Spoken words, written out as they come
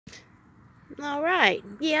Alright,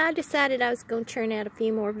 yeah, I decided I was going to churn out a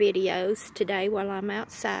few more videos today while I'm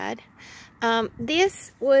outside.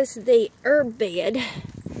 This was the herb bed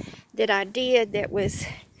that I did that was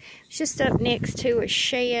just up next to a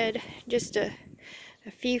shed, just a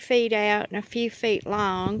few feet out and a few feet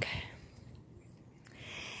long.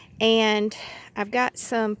 And I've got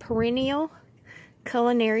some perennial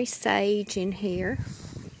culinary sage in here.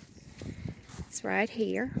 It's right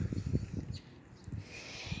here.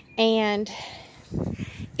 And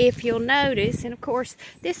if you'll notice, and of course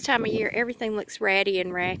this time of year everything looks ratty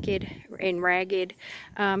and ragged.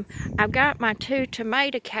 I've got my 2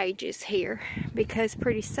 tomato cages here because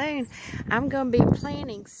pretty soon I'm going to be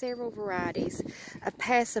planting several varieties of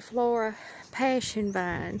Passiflora passion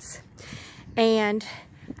vines. And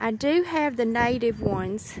I do have the native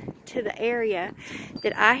ones to the area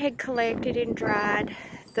that I had collected and dried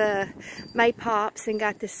the maypops and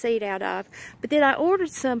got the seed out of, but then I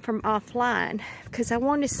ordered some from offline because I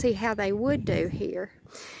wanted to see how they would do here.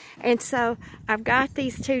 And so I've got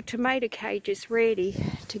these 2 tomato cages ready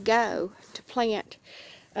to go to plant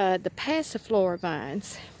the Passiflora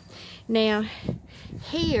vines. Now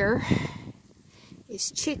here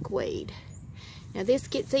is chickweed. Now this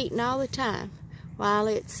gets eaten all the time. While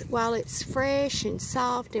it's fresh and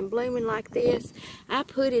soft and blooming like this, I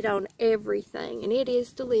put it on everything, and it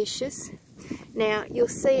is delicious. Now you'll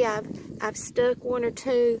see I've stuck 1 or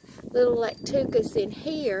 2 little lactucas in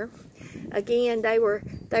here. Again, they were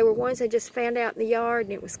ones I just found out in the yard,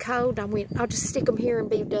 and it was cold. I went, I'll just stick them here and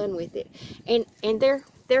be done with it. And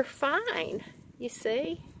they're fine. You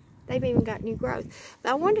see, they've even got new growth.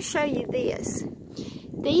 But I want to show you this.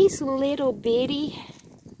 These little bitty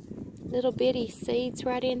seeds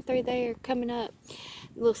right in through there coming up,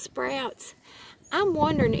 little sprouts. I'm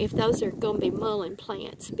wondering if those are going to be mullein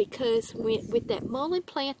plants, because with that mullein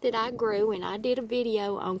plant that I grew, and I did a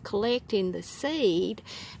video on collecting the seed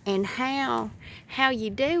and how you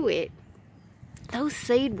do it, those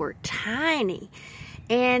seeds were tiny.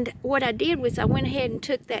 And what I did was I went ahead and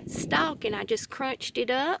took that stalk and I just crunched it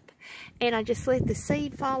up, and I just let the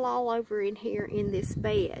seed fall all over in here in this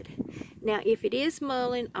bed. Now, if it is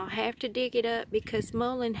mullein, I'll have to dig it up because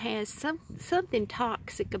mullein has something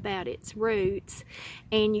toxic about its roots,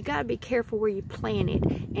 and you got to be careful where you plant it.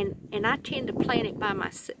 And I tend to plant it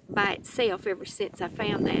by itself ever since I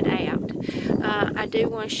found that out. I do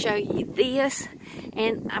want to show you this,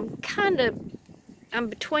 and I'm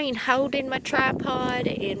between holding my tripod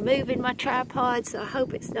and moving my tripod, so I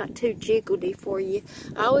hope it's not too jiggledy for you.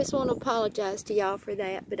 I always want to apologize to y'all for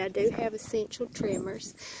that, but I do have essential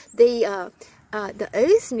trimmers. The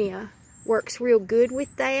Usnea works real good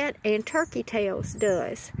with that, and Turkey Tails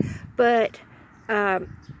does. But I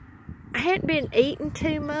hadn't been eating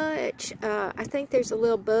too much. I think there's a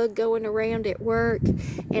little bug going around at work,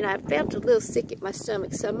 and I felt a little sick at my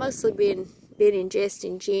stomach, so I've mostly been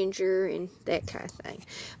ingesting ginger and that kind of thing.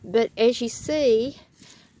 But as you see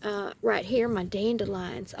right here, my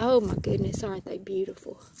dandelions, oh my goodness, aren't they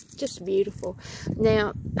beautiful? Just beautiful.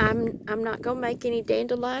 Now I'm not gonna make any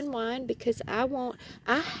dandelion wine because I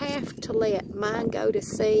have to let mine go to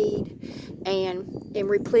seed and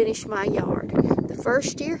replenish my yard. The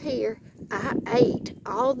first year here, I ate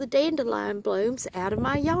all the dandelion blooms out of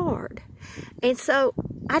my yard, and so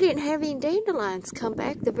I didn't have any dandelions come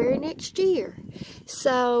back the very next year.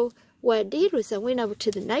 So what I did was I went over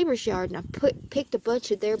to the neighbor's yard and I picked a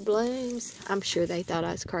bunch of their blooms. I'm sure they thought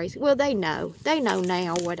I was crazy. Well, they know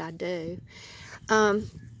now what I do.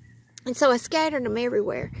 And so I scattered them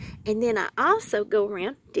everywhere. And then I also go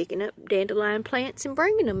around digging up dandelion plants and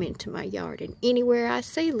bringing them into my yard. And anywhere I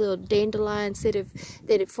see little dandelions that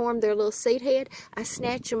have formed their little seed head, I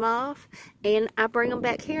snatch them off and I bring them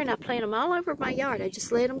back here and I plant them all over my yard. I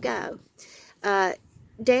just let them go.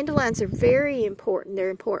 Dandelions are very important. They're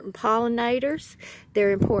important pollinators,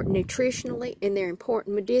 they're important nutritionally, and they're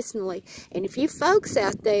important medicinally. And if you folks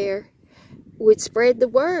out there would spread the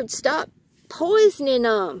word, stop poisoning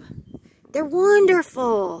them. They're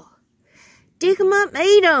wonderful. Dig them up,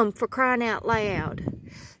 eat them, for crying out loud.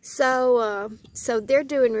 So they're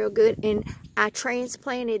doing real good. And I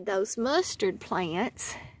transplanted those mustard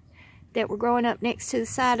plants that were growing up next to the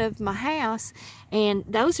side of my house, and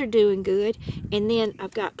those are doing good. And then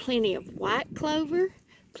I've got plenty of white clover,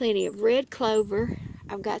 plenty of red clover.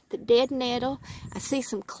 I've got the dead nettle. I see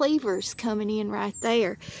some cleavers coming in right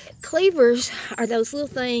there. Cleavers are those little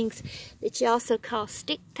things that you also call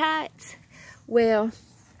stick tights. Well,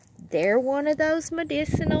 they're one of those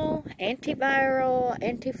medicinal, antiviral,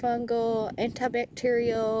 antifungal,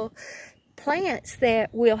 antibacterial plants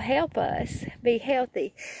that will help us be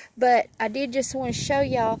healthy. But I did just want to show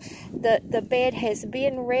y'all the bed has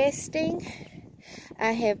been resting.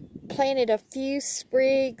 I have planted a few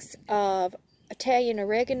sprigs of Italian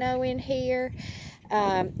oregano in here.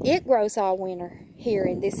 It grows all winter here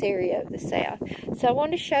in this area of the South. So I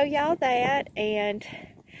wanted to show y'all that, and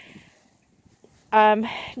I'm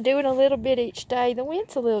doing a little bit each day. The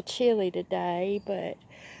wind's a little chilly today, but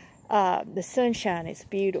the sunshine is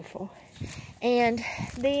beautiful. And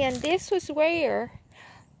then this was where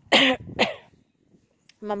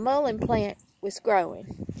my mullein plant was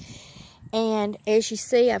growing. And as you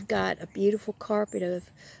see, I've got a beautiful carpet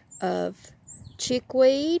of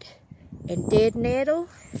chickweed and dead nettle.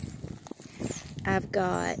 I've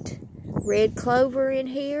got red clover in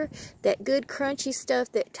here, that good crunchy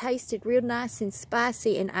stuff that tasted real nice and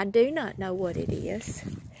spicy, and I do not know what it is,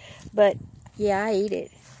 but yeah, I eat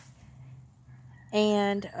it.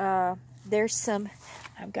 And there's some,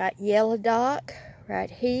 I've got yellow dock right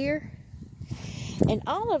here, and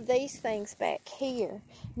all of these things back here.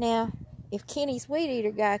 Now, if Kenny's weed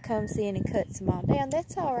eater guy comes in and cuts them all down,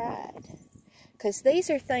 that's all right, because these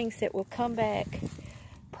are things that will come back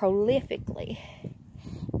prolifically.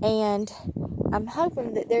 And I'm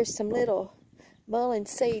hoping that there's some little mullein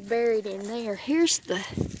seed buried in there. Here's the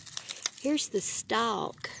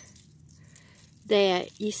stalk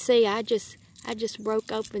that you see. I just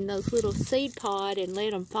broke open those little seed pod and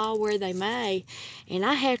let them fall where they may. And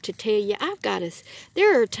I have to tell you,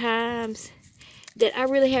 there are times that I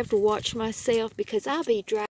really have to watch myself, because I'll be dry.